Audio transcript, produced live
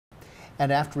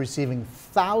And after receiving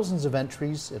thousands of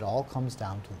entries, it all comes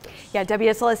down to this. Yeah,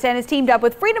 WSLS 10 has teamed up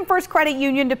with Freedom First Credit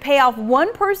Union to pay off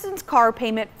one person's car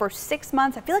payment for 6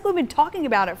 months. I feel like we've been talking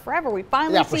about it forever. We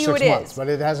finally see who it is. Yeah, for 6 months, but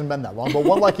it hasn't been that long. But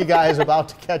one lucky guy is about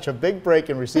to catch a big break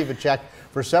and receive a check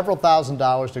for several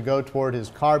 $1,000s to go toward his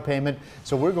car payment.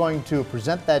 So we're going to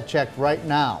present that check right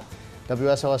now.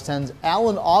 WSLS 10's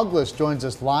Alan August joins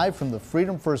us live from the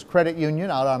Freedom First Credit Union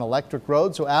out on Electric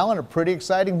Road. So Alan, a pretty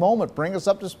exciting moment. Bring us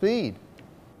up to speed.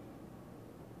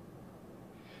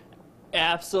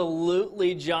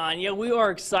 Absolutely, John. Yeah, we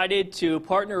are excited to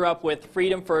partner up with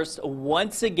Freedom First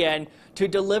once again to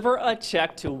deliver a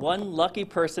check to one lucky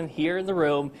person here in the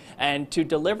room. And to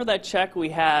deliver that check, we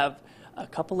have a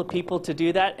couple of people to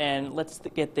do that. And let's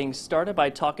get things started by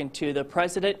talking to the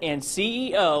president and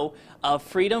CEO of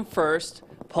Freedom First,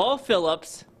 Paul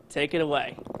Phillips. Take it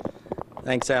away.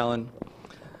 Thanks, Alan.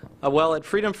 Well, at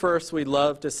Freedom First, we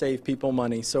love to save people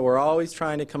money, so we're always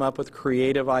trying to come up with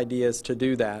creative ideas to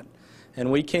do that. And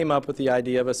we came up with the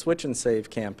idea of a Switch and Save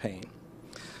campaign.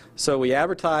 So we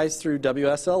advertised through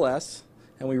WSLS,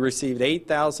 and we received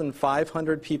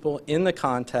 8,500 people in the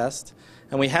contest,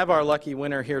 and we have our lucky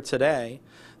winner here today.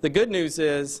 The good news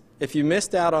is, if you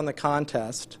missed out on the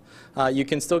contest, you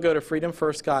can still go to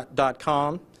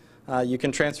freedomfirst.com. You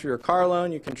can transfer your car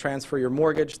loan, you can transfer your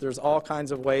mortgage. There's all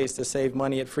kinds of ways to save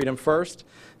money at Freedom First.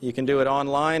 You can do it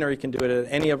online or you can do it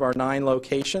at any of our 9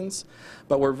 locations.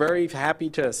 But we're very happy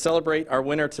to celebrate our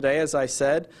winner today, as I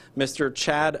said, Mr.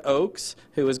 Chad Oakes,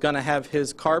 who is going to have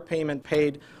his car payment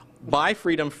paid by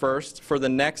Freedom First for the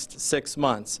next 6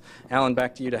 months. Alan,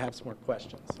 back to you to have some more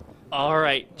questions. All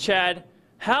right, Chad.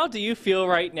 How do you feel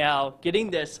right now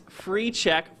getting this free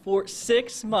check for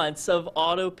 6 months of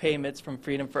auto payments from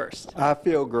Freedom First? I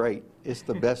feel great. It's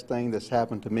the best thing that's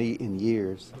happened to me in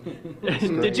years.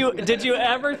 Did you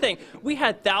ever think, we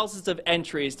had thousands of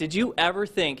entries, did you ever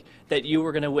think that you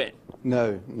were going to win?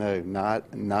 No,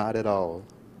 not at all.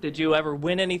 Did you ever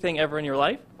win anything ever in your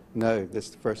life? No, this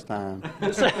is the first time.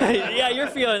 Yeah, you're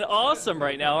feeling awesome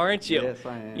right now, aren't you? Yes,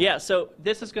 I am. Yeah, so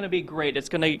this is going to be great. It's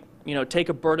going to, take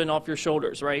a burden off your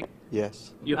shoulders, right?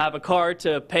 Yes. You have a car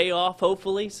to pay off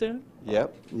hopefully soon?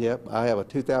 Yep. I have a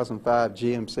 2005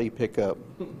 GMC pickup.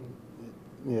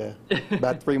 Yeah,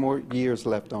 about 3 more years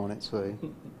left on it, so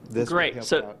this great. will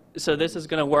help out. So this is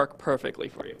going to work perfectly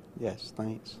for you. Yes,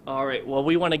 thanks. All right. Well,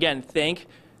 we want to again thank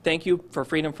you for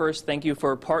Freedom First. Thank you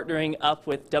for partnering up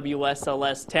with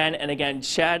WSLS 10. And again,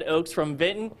 Chad Oakes from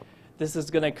Vinton, this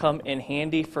is going to come in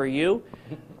handy for you.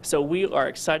 So we are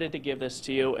excited to give this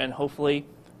to you, and hopefully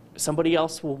somebody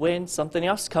else will win something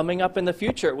else coming up in the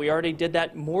future. We already did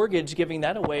that mortgage, giving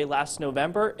that away last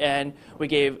November, and we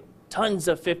gave tons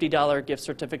of $50 gift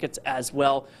certificates as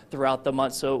well throughout the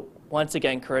month. So once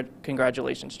again,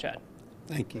 congratulations, Chad.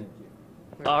 Thank you.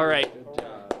 All right.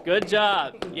 Good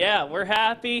job. Yeah, we're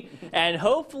happy, and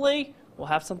hopefully we'll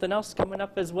have something else coming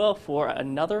up as well for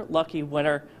another lucky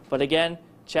winner. But again,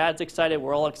 Chad's excited,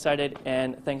 we're all excited,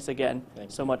 and thanks again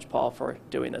so much, Paul, for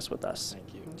doing this with us.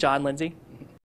 Thank you. John, Lindsay.